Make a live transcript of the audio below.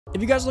If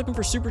you guys are looking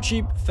for super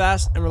cheap,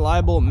 fast, and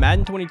reliable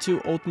Madden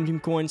 22 Ultimate Team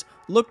coins,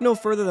 look no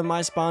further than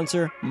my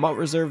sponsor,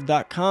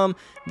 MutReserve.com.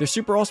 They're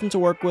super awesome to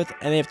work with,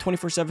 and they have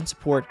 24/7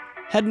 support.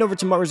 Head over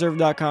to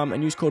MutReserve.com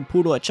and use code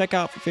Poodle at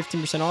checkout for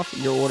 15% off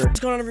your order. What's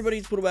going on, everybody?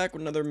 It's Poodle back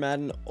with another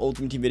Madden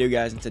Ultimate Team video,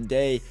 guys, and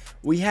today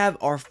we have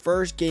our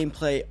first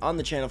gameplay on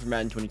the channel for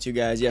Madden 22,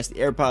 guys. Yes, the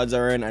AirPods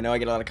are in. I know I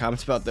get a lot of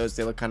comments about those.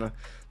 They look a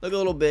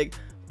little big,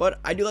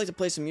 but I do like to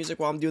play some music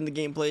while I'm doing the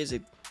gameplays.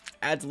 It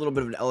adds a little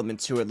bit of an element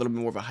to it, a little bit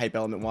more of a hype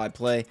element while I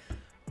play.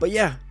 But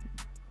yeah,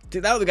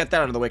 dude, we got that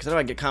out of the way because I know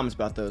I get comments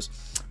about those.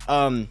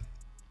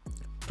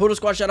 Poodle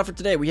Squad shout out for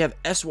today. We have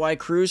SY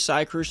Cruz,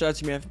 Cy Cruz. Shout out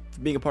to me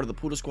for being a part of the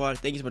Poodle Squad.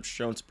 Thank you so much for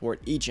showing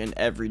support each and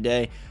every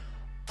day.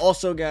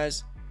 Also,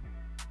 guys,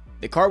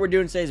 the card we're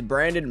doing today is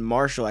branded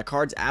Marhsall. That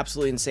card's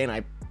absolutely insane.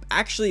 I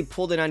actually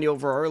pulled a 90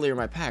 over earlier in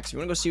my pack. So if you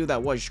want to go see who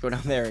that was, you should go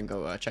down there and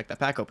go check that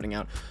pack opening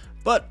out.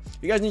 But if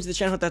you guys are new to the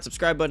channel, hit that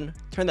subscribe button,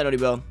 turn that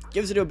notification bell,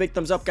 give this video a big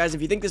thumbs up, guys.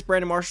 If you think this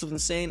Brandon Marhsall is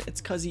insane,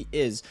 it's because he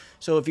is.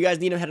 So if you guys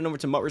need him, head on over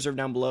to Mutt Reserve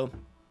down below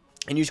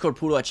and use code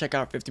Poodle at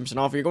checkout, 15%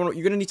 off. You're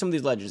gonna need some of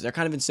these legends. They're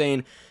kind of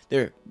insane.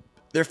 They're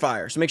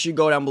fire. So make sure you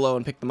go down below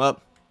and pick them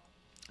up.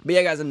 But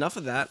yeah, guys, enough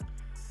of that.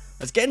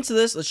 Let's get into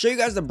this. Let's show you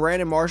guys the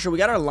Brandon Marhsall. We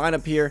got our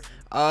lineup here.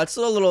 It's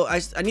a little,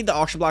 I need the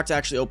auction block to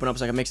actually open up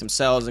so I can make some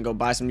sells and go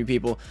buy some new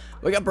people.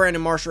 We got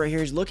Brandon Marhsall right here.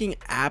 He's looking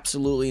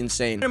absolutely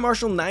insane. Brandon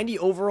Marhsall 90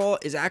 overall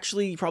is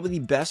actually probably the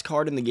best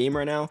card in the game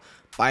right now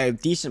by a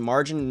decent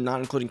margin,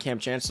 not including Cam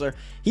Chancellor.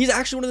 He's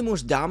actually one of the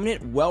most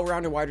dominant,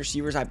 well-rounded wide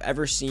receivers I've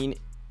ever seen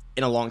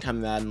in a long time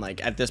in Madden,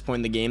 like at this point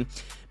in the game,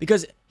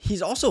 because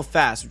he's also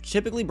fast.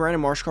 Typically Brandon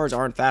Marhsall cards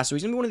aren't fast, so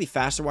he's gonna be one of the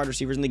faster wide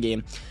receivers in the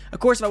game. Of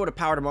course, if I would have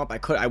powered him up,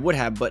 I would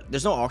have, but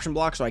there's no auction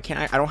block, so I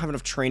don't have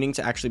enough training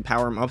to actually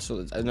power him up,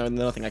 so there's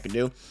nothing I could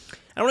do.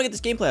 I want to get this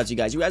gameplay out to you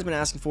guys. You guys have been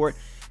asking for it,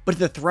 but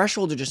the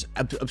thresholds are just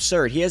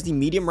absurd. He has the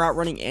medium route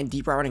running and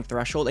deep route running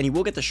threshold, and he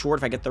will get the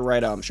short if I get the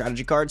right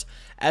strategy cards,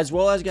 as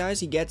well as, guys,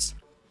 he gets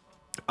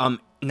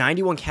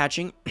 91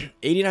 catching,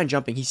 89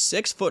 jumping. He's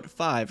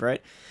 6'5",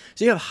 right?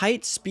 So you have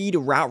height, speed,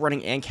 route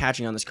running, and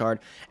catching on this card.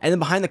 And then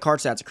behind the card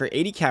stats,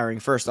 80 carrying.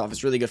 First off,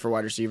 it's really good for a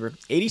wide receiver.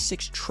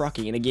 86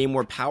 trucking in a game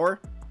where power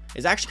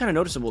is actually kind of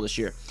noticeable this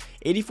year.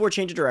 84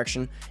 change of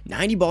direction,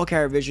 90 ball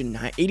carrier vision,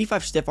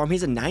 85 stiff arm. He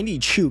has a 90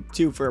 juke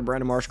too for a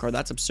Brandon Marhsall card.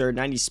 That's absurd.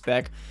 90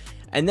 spec.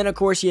 And then, of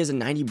course, he has a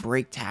 90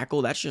 break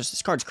tackle. That's just,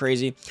 this card's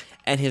crazy.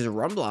 And his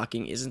run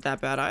blocking isn't that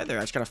bad either.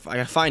 I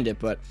gotta find it,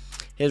 but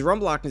his run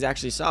blocking is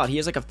actually solid. He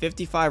has like a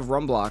 55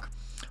 run block,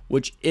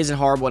 which isn't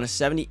horrible, and a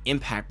 70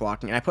 impact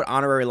blocking. And I put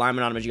honorary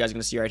lineman on him, as you guys are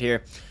going to see right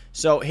here.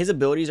 So his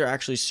abilities are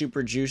actually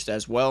super juiced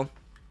as well.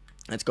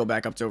 Let's go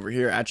back up to over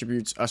here.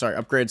 Attributes,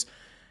 upgrades.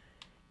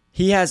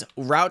 He has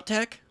route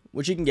tech,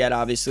 which you can get,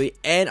 obviously,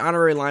 and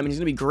honorary lineman. He's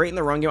going to be great in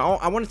the run game.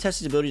 I want to test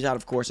his abilities out,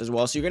 of course, as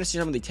well. So you're going to see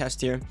some of the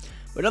tests here.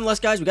 But nonetheless,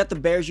 guys, we got the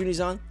Bears unis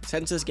on. Let's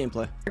head into this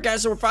gameplay. All right,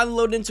 guys, so we're finally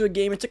loaded into a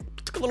game. It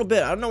took a little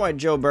bit. I don't know why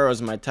Joe Burrow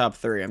is in my top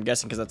 3. I'm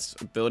guessing because that's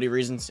ability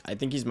reasons. I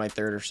think he's my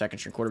 3rd or 2nd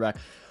string quarterback.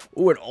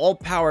 Ooh, an all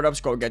powered up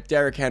squad. We got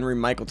Derrick Henry,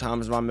 Michael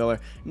Thomas, Von Miller.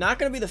 Not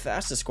going to be the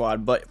fastest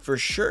squad, but for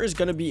sure is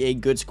going to be a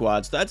good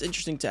squad. So that's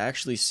interesting to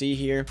actually see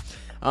here.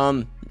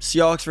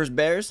 Seahawks versus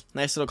Bears.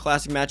 Nice little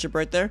classic matchup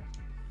right there.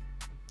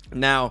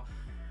 Now,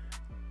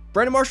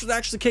 Brandon Marhsall's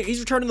actually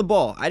he's returning the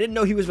ball. I didn't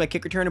know he was my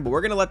kick returner, but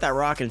we're going to let that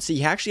rock and see.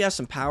 He actually has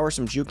some power,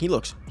 some juke. He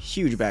looks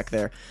huge back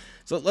there.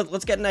 So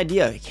let's get an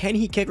idea. Can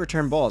he kick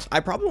return balls? I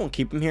probably won't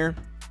keep him here.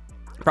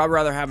 Probably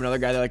rather have another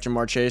guy like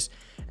Jamar Chase.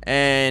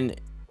 And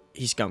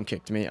he scum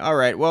kicked me. All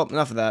right, well,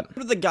 enough of that.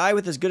 The guy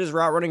with as good as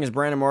route running as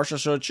Brandon Marhsall,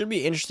 so it should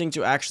be interesting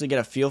to actually get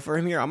a feel for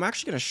him here. I'm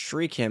actually going to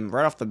streak him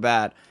right off the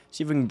bat.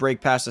 See if we can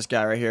break past this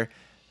guy right here.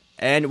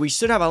 And we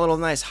should have a little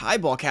nice high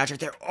ball catch right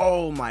there.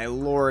 Oh, my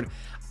Lord.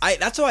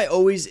 That's how I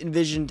always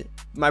envisioned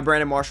my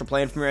Brandon Marhsall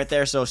playing for me right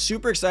there. So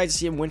super excited to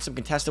see him win some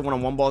contested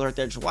one-on-one balls right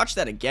there. Just watch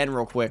that again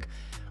real quick.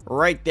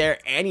 Right there.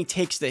 And he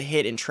takes the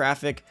hit in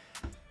traffic.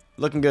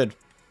 Looking good.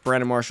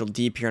 Brandon Marhsall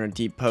deep here on a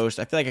deep post.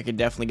 I feel like I could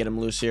definitely get him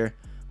loose here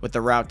with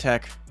the route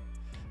tech.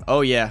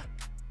 Oh, yeah.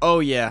 Oh,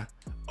 yeah.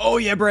 Oh,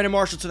 yeah, Brandon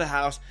Marhsall to the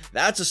house.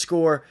 That's a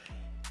score.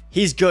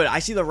 He's good. I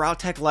see the route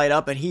tech light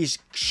up, and he's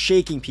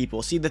shaking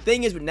people. See, the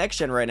thing is with next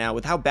gen right now,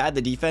 with how bad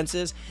the defense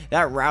is,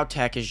 that route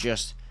tech is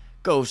just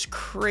goes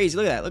crazy.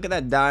 Look at that. Look at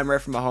that dime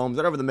right from Mahomes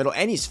right over the middle,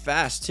 and he's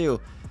fast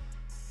too.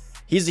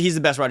 He's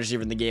the best wide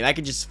receiver in the game. I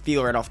could just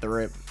feel right off the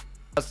rip.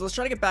 So let's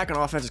try to get back on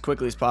offense as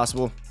quickly as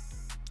possible.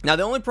 Now,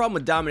 the only problem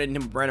with dominating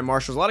him with Brandon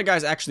Marhsall is a lot of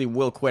guys actually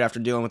will quit after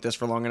dealing with this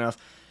for long enough.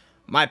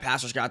 My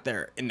passers got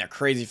there in there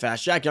crazy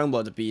fast. Jack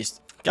Youngblood's a beast.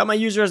 Got my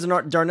user as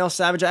Darnell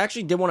Savage. I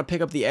actually did want to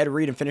pick up the Ed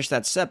Reed and finish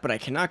that set, but I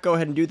cannot go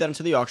ahead and do that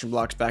until the auction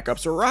block's back up.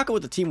 So we're rocking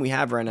with the team we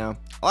have right now.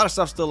 A lot of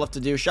stuff still left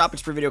to do. Shopping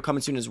spree video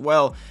coming soon as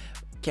well.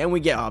 Can we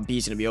get... Oh,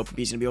 B's going to be open.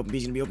 B's going to be open.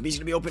 B's going to be open. B's going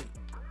to be open.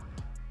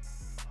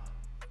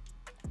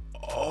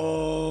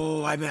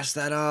 Oh, I messed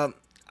that up.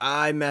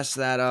 I messed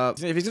that up.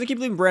 If he's going to keep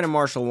leaving Brandon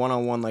Marhsall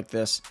one-on-one like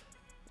this,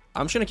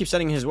 I'm just going to keep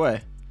sending his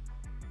way.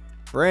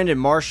 Brandon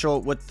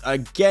Marhsall with,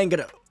 again,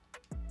 going to...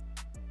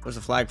 What's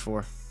the flag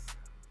for?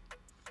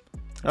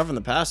 Not from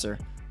the passer.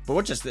 But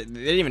what just, they didn't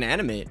even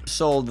animate.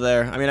 Sold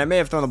there. I mean, I may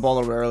have thrown the ball a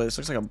little bit early. This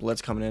looks like a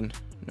blitz coming in.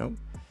 Nope.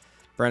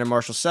 Brandon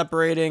Marshall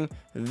separating.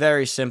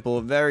 Very simple.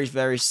 Very,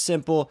 very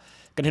simple.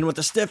 Gonna hit him with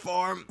the stiff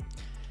arm.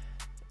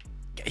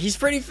 He's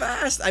pretty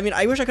fast. I mean,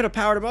 I wish I could have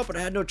powered him up, but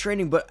I had no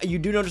training. But you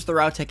do notice the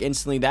route tech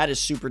instantly. That is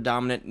super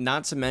dominant.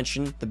 Not to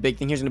mention, the big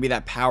thing here is going to be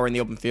that power in the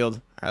open field.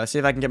 All right, let's see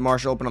if I can get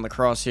Marshall open on the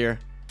cross here.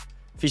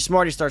 If he's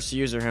smart, he starts to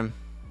user him.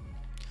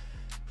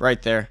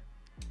 Right there.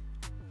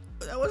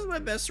 That wasn't my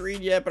best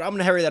read yet, but I'm going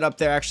to hurry that up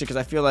there, actually, because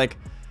I feel like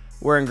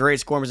we're in great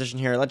scoring position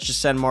here. Let's just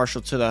send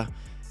Marshall to the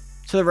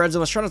red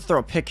zone. Let's try to throw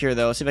a pick here,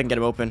 though. Let's see if I can get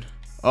him open.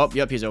 Oh,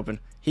 yep, he's open.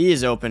 He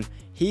is open.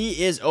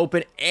 He is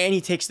open, and he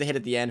takes the hit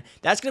at the end.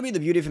 That's going to be the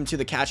beauty of him, too,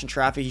 the catch and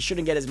traffic. He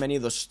shouldn't get as many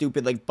of those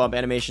stupid, like, bump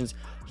animations.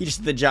 He just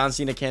did the John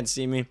Cena can't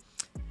see me.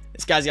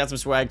 This guy's got some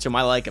swag to him.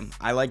 I like him.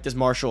 I like this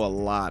Marshall a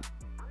lot.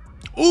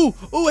 Ooh,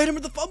 hit him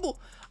with the fumble.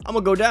 I'm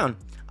going to go down.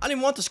 I don't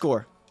even want the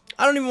score.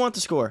 I don't even want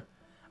the score.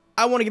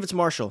 I want to give it to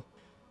Marshall.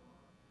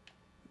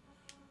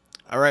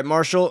 All right,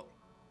 Marshall.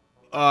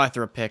 Oh, I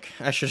threw a pick.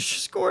 I should have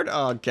scored.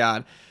 Oh,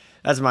 God.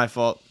 That's my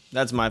fault.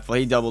 That's my fault.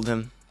 He doubled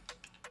him.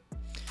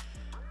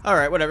 All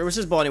right, whatever. It was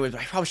his ball anyways,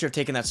 but I probably should have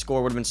taken that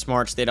score. Would have been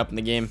smart. Stayed up in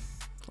the game.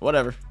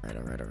 Whatever. All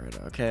right.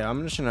 Okay,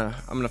 I'm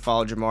gonna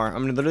follow Jamar.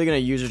 I'm literally gonna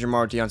use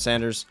Jamar with Deion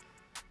Sanders.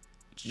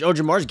 Oh,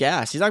 Jamar's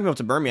gas. He's not gonna be able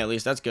to burn me at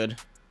least. That's good.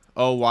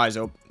 Oh, wise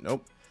open.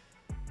 Nope.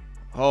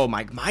 Oh,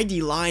 my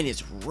D line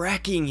is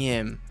wrecking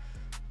him.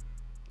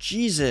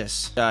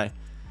 Jesus. Guy.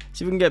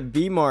 See if we can get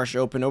B Marsh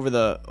open over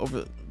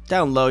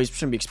down low. He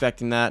shouldn't be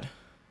expecting that.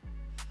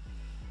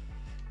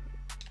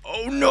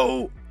 Oh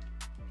no.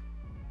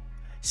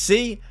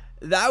 See?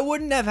 That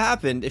wouldn't have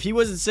happened if he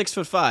wasn't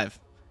 6'5",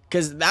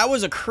 because that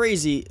was a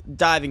crazy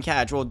dive and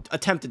catch. Well,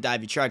 attempted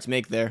dive he tried to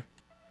make there.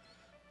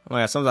 Oh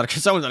yeah, someone's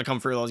got to come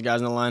through those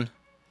guys in the line.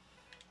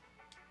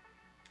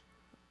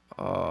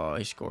 Oh,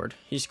 he scored.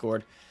 He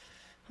scored.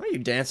 What are you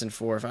dancing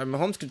for? If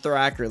Mahomes could throw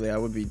accurately, I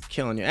would be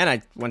killing you. And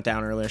I went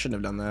down early. I shouldn't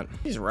have done that.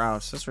 These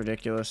routes, that's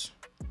ridiculous.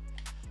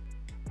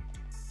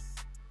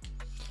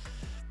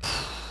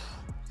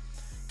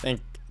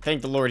 Thank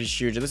the Lord he's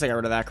huge. At least I got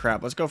rid of that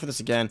crap. Let's go for this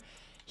again.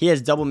 He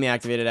has double me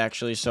activated,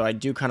 actually, so I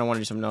do kind of want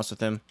to do something else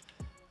with him.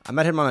 I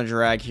might hit him on a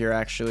drag here,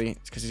 actually,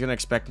 because he's going to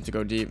expect him to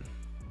go deep.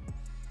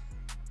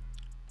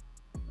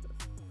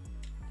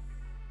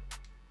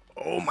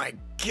 Oh, my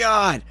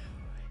God.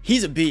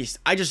 He's a beast.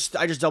 I just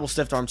double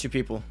stiffed arm two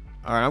people.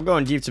 All right, I'm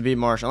going deep to beat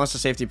Marsh, unless the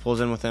safety pulls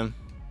in with him.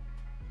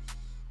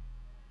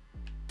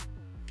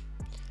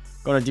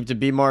 Going deep to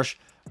beat Marsh.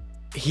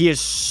 He is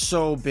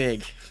so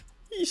big.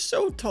 He's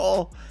so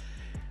tall.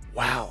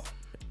 Wow.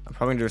 I'm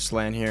probably going to do a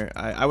slant here.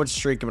 I would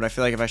streak him, but I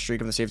feel like if I streak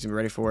him, the safety will be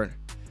ready for it.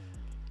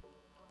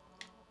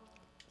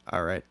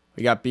 All right.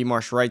 We got B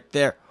Marsh right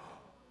there.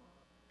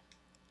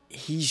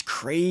 He's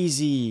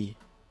crazy.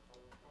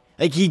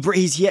 Like,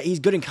 he's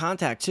good in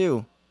contact,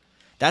 too.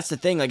 That's the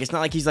thing. Like, it's not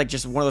like he's, like,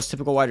 just one of those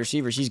typical wide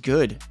receivers. He's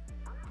good.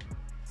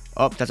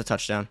 Oh, that's a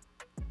touchdown.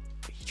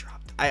 He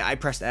dropped. I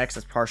pressed X.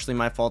 That's partially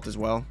my fault as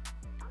well.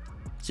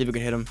 See if we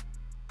can hit him.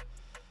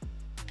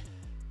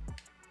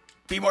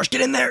 B Marsh, get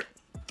in there.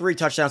 3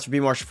 touchdowns for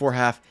B Marsh before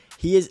half.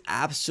 He is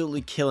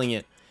absolutely killing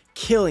it.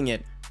 Killing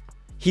it.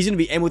 He's going to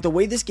be, and with the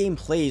way this game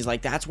plays,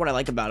 like, that's what I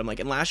like about him. Like,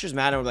 in last year's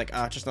Madden, we're like,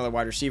 just another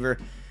wide receiver.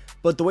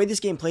 But the way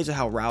this game plays with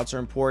how routes are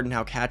important,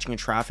 how catching and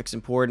traffic's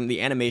important, the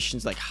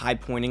animations, like, high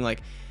pointing,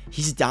 like,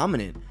 he's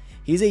dominant.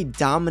 He's a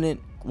dominant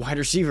wide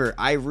receiver.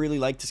 I really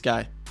like this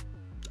guy.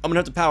 I'm going to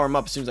have to power him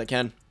up as soon as I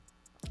can.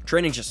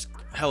 Training's just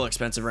hella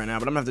expensive right now,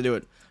 but I'm going to have to do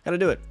it. Gotta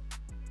do it.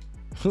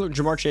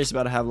 Jamar Chase is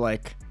about to have,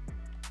 like,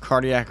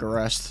 cardiac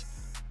arrest.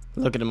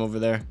 Look at him over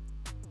there.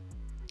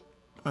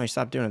 Oh, he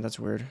stopped doing it. That's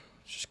weird.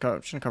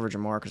 Shouldn't cover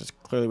Jamar because it's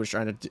clearly what he's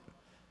trying to do.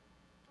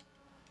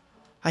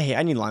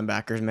 I need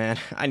linebackers, man.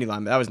 I need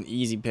linebackers. That was an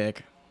easy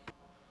pick.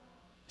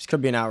 This could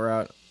be an out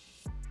route.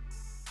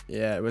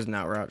 Yeah, it was an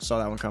out route. Saw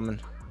that one coming.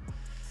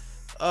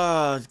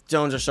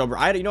 Zones are sober.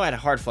 I had a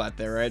hard flat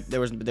there, right? There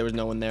was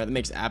no one there. That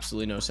makes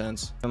absolutely no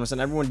sense. I'm gonna send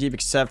everyone deep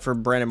except for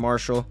Brandon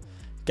Marshall.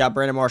 Got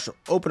Brandon Marshall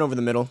open over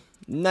the middle.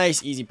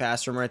 Nice, easy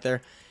pass from right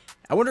there.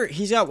 I wonder,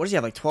 he's got, what does he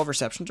have, like 12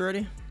 receptions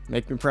already?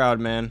 Make me proud,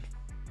 man.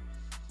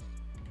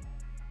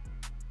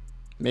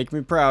 Make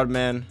me proud,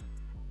 man.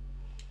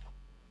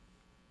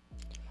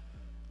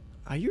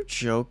 Are you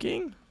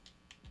joking?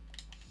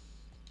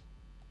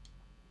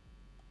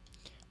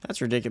 That's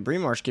ridiculous.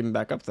 Bremarsh giving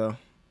back up, though.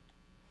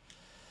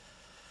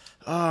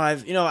 Oh, I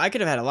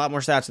could have had a lot more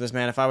stats with this,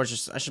 man, if I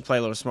should play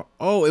a little smart.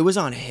 Oh, it was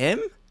on him?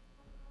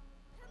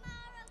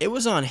 It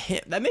was on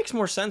him. That makes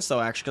more sense, though,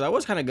 actually, because I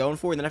was kind of going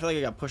for it, and then I feel like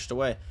I got pushed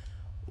away.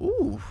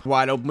 Ooh,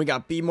 wide open. We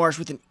got B Marsh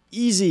with an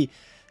easy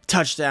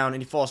touchdown,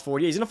 and he falls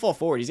forward. Yeah, he's going to fall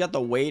forward. He's got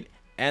the weight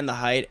and the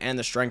height and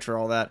the strength for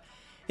all that.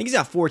 I think he's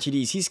got 4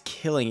 TDs. He's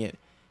killing it.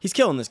 He's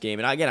killing this game.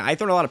 And again, I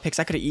thrown a lot of picks.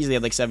 I could have easily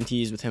had like 7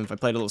 TDs with him if I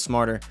played a little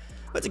smarter.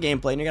 But it's a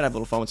gameplay, and you got to have a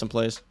little fun with some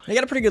plays. I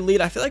got a pretty good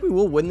lead. I feel like we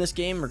will win this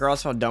game,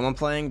 regardless of how dumb I'm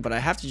playing. But I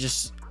have to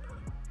just...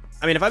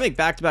 I mean, if I make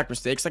back-to-back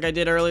mistakes like I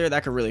did earlier,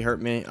 that could really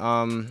hurt me.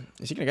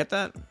 Is he going to get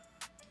that?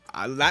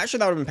 Actually,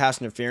 that would have been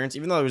pass interference.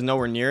 Even though I was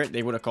nowhere near it,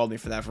 they would have called me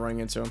for that for running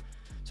into him.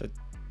 So,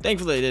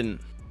 thankfully, they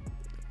didn't.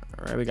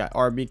 All right, we got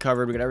RB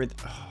covered. We got everything.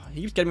 Oh,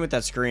 he keeps getting me with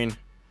that screen.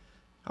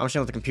 I'm just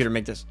going to let the computer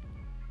make this.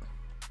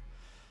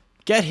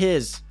 Get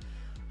his.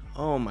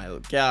 Oh, my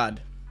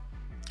God.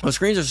 Well,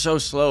 screens are so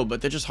slow,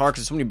 but they're just hard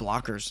because there's so many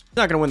blockers. He's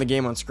not going to win the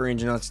game on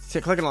screens. You know, it's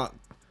clicking a lot,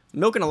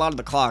 milking a lot of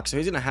the clock, so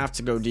he's going to have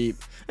to go deep.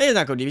 He does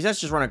not go deep. He has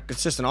to just run a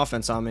consistent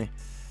offense on me.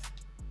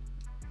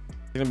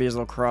 It's going to be his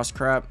little cross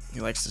crap. He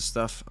likes this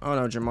stuff. Oh,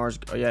 no, Jamar's.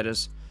 Oh, yeah, it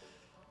is.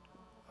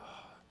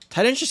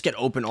 Tight ends just get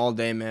open all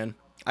day, man.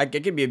 I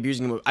could be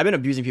abusing him. I've been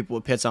abusing people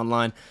with Pitts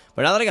online,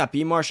 but now that I got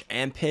B Marsh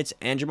and Pitts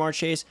and Jamar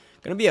Chase,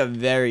 gonna be a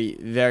very,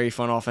 very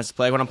fun offense to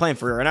play when I'm playing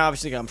for real. And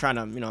obviously, I'm trying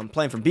to, you know, I'm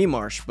playing for B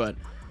Marsh, but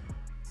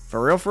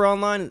for real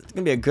online, it's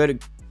gonna be a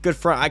good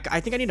front. I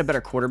think I need a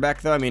better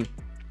quarterback though. I mean,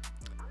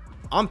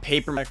 on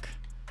paper,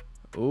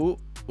 ooh,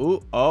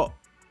 oh,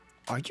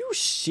 are you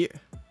serious?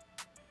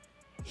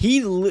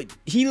 He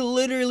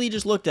literally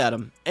just looked at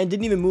him and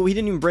didn't even move. He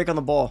didn't even break on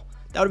the ball.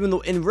 That would have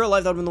been in real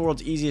life. That would have been the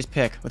world's easiest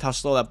pick with how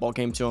slow that ball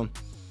came to him.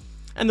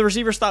 And the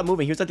receiver stopped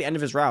moving. He was at the end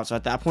of his route. So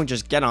at that point,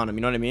 just get on him.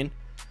 You know what I mean?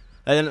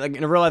 And then like,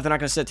 in real life, they're not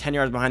going to sit 10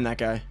 yards behind that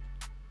guy.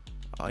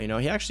 Oh, you know,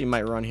 he actually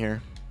might run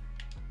here.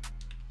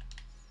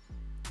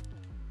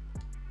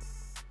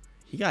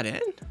 He got in?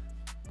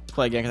 Let's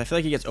play again because I feel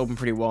like he gets open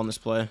pretty well in this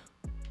play.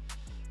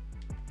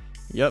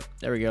 Yep,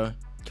 there we go.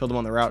 Killed him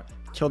on the route.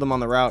 Killed him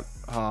on the route.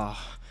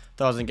 Oh,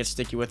 thought I was going to get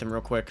sticky with him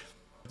real quick.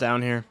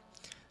 Down here.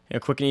 Yeah,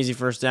 quick and easy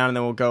first down, and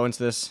then we'll go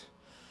into this.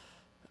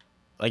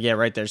 Like, yeah,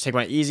 right there. Just take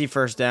my easy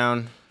first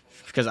down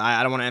because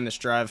I don't want to end this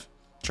drive.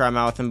 Try him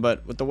out with him,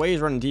 but with the way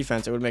he's running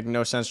defense, it would make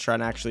no sense to try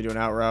and actually do an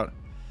out route.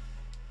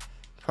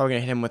 Probably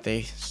going to hit him with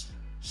a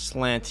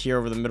slant here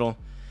over the middle.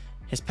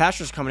 His pass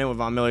rush coming in with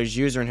Von Miller. He's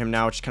using him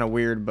now, which is kind of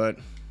weird, but...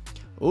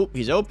 Oop,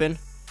 he's open.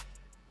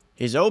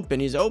 He's open.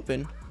 He's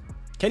open.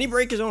 Can he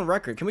break his own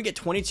record? Can we get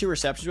 22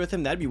 receptions with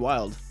him? That'd be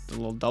wild. The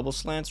little double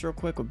slants real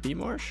quick with B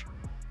Marsh.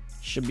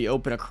 Should be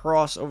open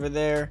across over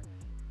there.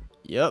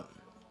 Yep.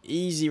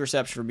 Easy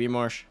reception for B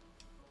Marsh.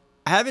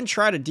 I haven't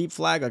tried a deep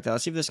flag like that.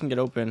 Let's see if this can get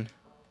open.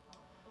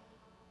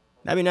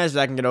 That'd be nice if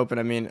that can get open.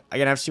 I mean, I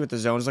gotta have to see what the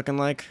zone's looking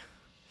like.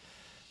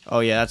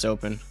 Oh, yeah, that's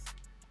open.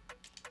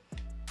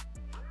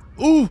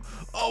 Ooh!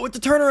 Oh, with the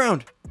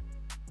turnaround!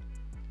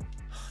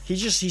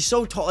 He's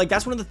so tall. Like,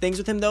 that's one of the things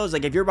with him, though, is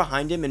like if you're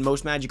behind him in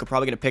most matches, you could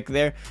probably get a pick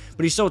there.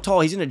 But he's so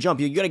tall, he's gonna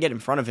jump. You gotta get in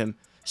front of him.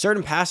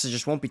 Certain passes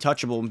just won't be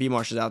touchable when B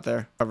Marsh is out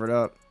there. Covered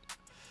up.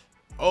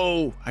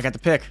 Oh, I got the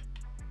pick.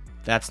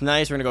 That's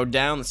nice. We're going to go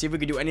down. Let's see if we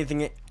can do anything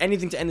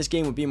to end this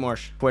game with B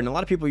Marsh. And a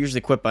lot of people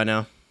usually quit by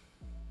now.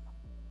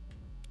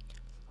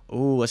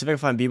 Ooh, let's see if I can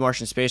find B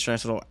Marsh in space for a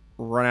nice little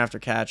run after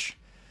catch.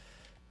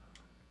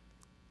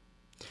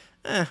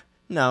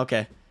 No,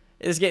 okay.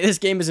 This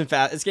game isn't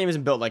fast. This game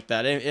isn't built like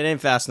that. It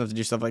ain't fast enough to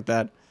do stuff like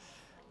that.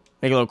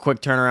 Make a little quick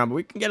turnaround, but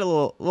we can get a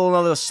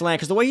little slant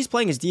because the way he's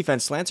playing his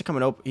defense, slants are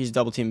coming open. He's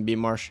double teaming B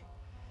Marsh.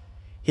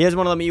 He doesn't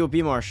want to let me eat with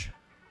B Marsh.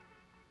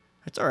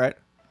 That's all right.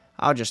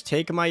 I'll just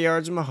take my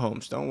yards and my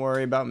homes. Don't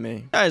worry about me.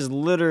 This guy is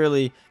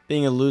literally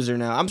being a loser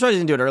now. I'm surprised he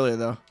didn't do it earlier,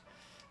 though.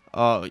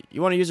 Oh,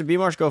 you want to use a B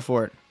Marsh? Go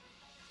for it.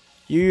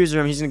 You use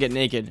him, he's going to get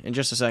naked in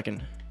just a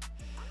second.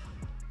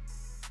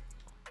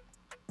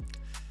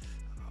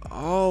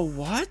 Oh,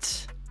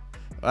 what?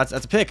 That's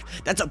a pick.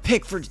 That's a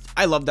pick for...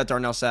 I love that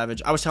Darnell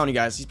Savage. I was telling you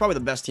guys, he's probably the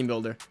best team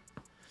builder.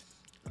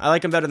 I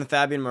like him better than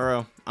Fabian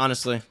Moreau,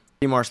 honestly.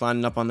 B Marsh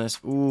lining up on this.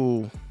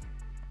 Ooh.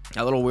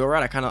 That little wheel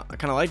route, I kind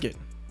of like it.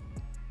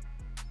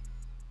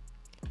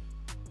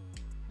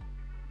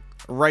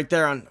 Right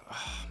there on...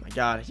 Oh, my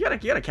God. You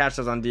gotta catch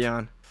those on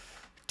Dion.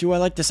 Do I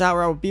like this out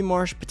route with B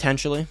Marsh?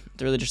 Potentially.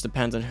 It really just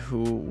depends on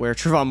where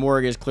Trevon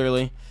Moore is,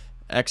 clearly.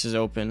 X is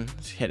open.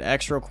 Let's hit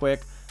X real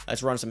quick.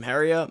 Let's run some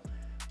hurry up.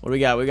 What do we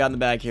got? We got in the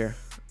bag here.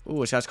 Ooh,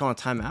 this guy's calling a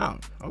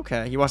timeout.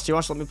 Okay. He wants to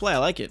let me play. I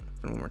like it.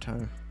 One more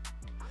time.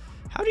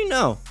 How do you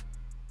know?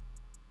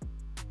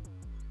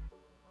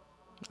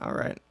 All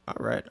right.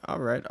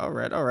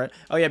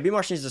 Oh, yeah. B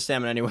Marsh needs the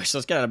stamina anyway, so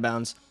let's get out of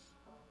bounds.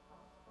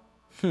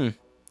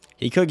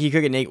 He could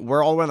get naked.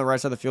 We're all the way on the right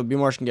side of the field. B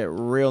Marsh can get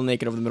real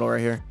naked over the middle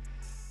right here.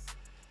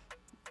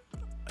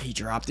 He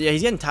dropped it. Yeah,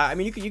 he's getting tired. I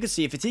mean, you could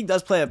see fatigue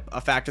does play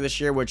a factor this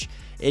year, which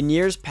in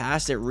years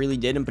past it really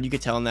didn't, but you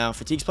could tell now.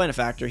 Fatigue's playing a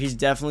factor. He's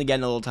definitely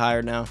getting a little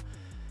tired now.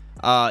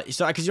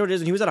 So because you know what it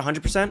is, when he was at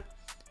 100%,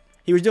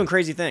 he was doing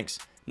crazy things.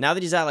 Now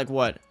that he's at like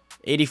what,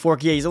 84?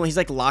 Yeah, he's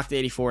like locked at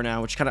 84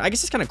 now, which I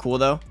guess it's kind of cool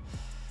though.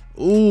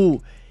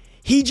 Ooh,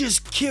 he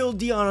just killed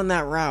Dion on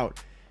that route.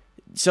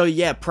 So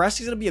yeah,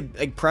 press is gonna be a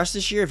big press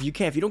this year. If you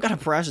don't gotta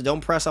press,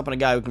 don't press up on a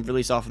guy who can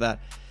release off of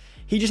that.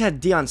 He just had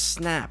Dion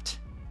snapped.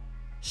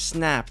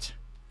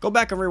 Go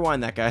back and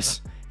rewind that,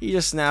 guys. He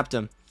just snapped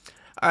him.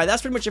 All right,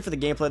 that's pretty much it for the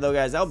gameplay, though,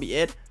 guys. That'll be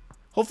it.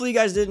 Hopefully, you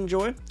guys did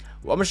enjoy.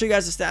 Well, I'm gonna show you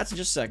guys the stats in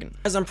just a second.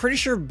 Guys, I'm pretty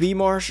sure B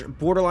Marsh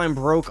borderline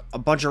broke a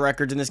bunch of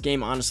records in this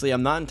game. Honestly,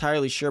 I'm not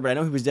entirely sure, but I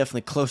know he was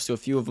definitely close to a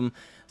few of them.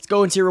 Let's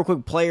go into real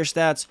quick player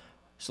stats.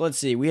 So let's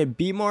see. We had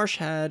B Marsh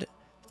had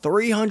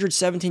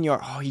 317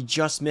 yards. Oh, he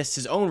just missed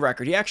his own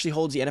record. He actually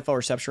holds the NFL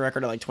reception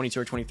record at like 22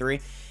 or 23.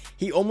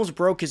 He almost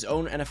broke his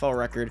own NFL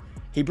record.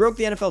 He broke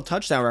the NFL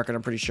touchdown record,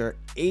 I'm pretty sure.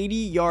 80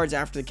 yards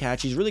after the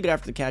catch. He's really good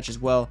after the catch as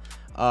well.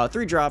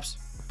 3 drops,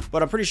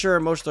 but I'm pretty sure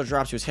most of those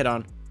drops he was hit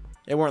on.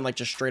 They weren't like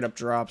just straight up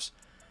drops.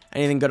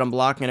 Anything good on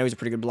blocking? I know he's a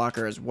pretty good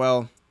blocker as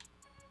well.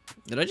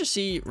 Did I just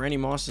see Randy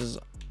Moss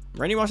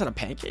had a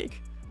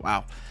pancake?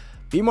 Wow.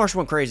 B. Marshall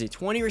went crazy.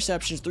 20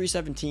 receptions,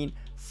 317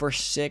 for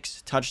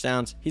 6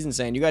 touchdowns. He's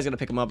insane. You guys got to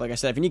pick him up. Like I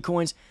said, if you need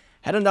coins,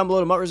 head on down below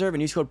to Mutt Reserve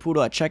and use code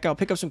Poodle at checkout.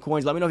 Pick up some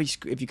coins. Let me know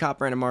if you cop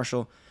Brandon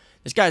Marshall.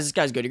 This guy's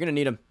good. You're going to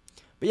need him.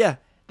 But yeah,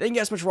 thank you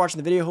guys so much for watching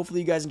the video. Hopefully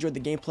you guys enjoyed the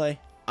gameplay.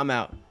 I'm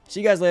out.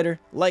 See you guys later.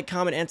 Like,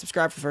 comment, and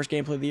subscribe for the first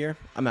gameplay of the year.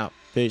 I'm out.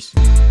 Peace.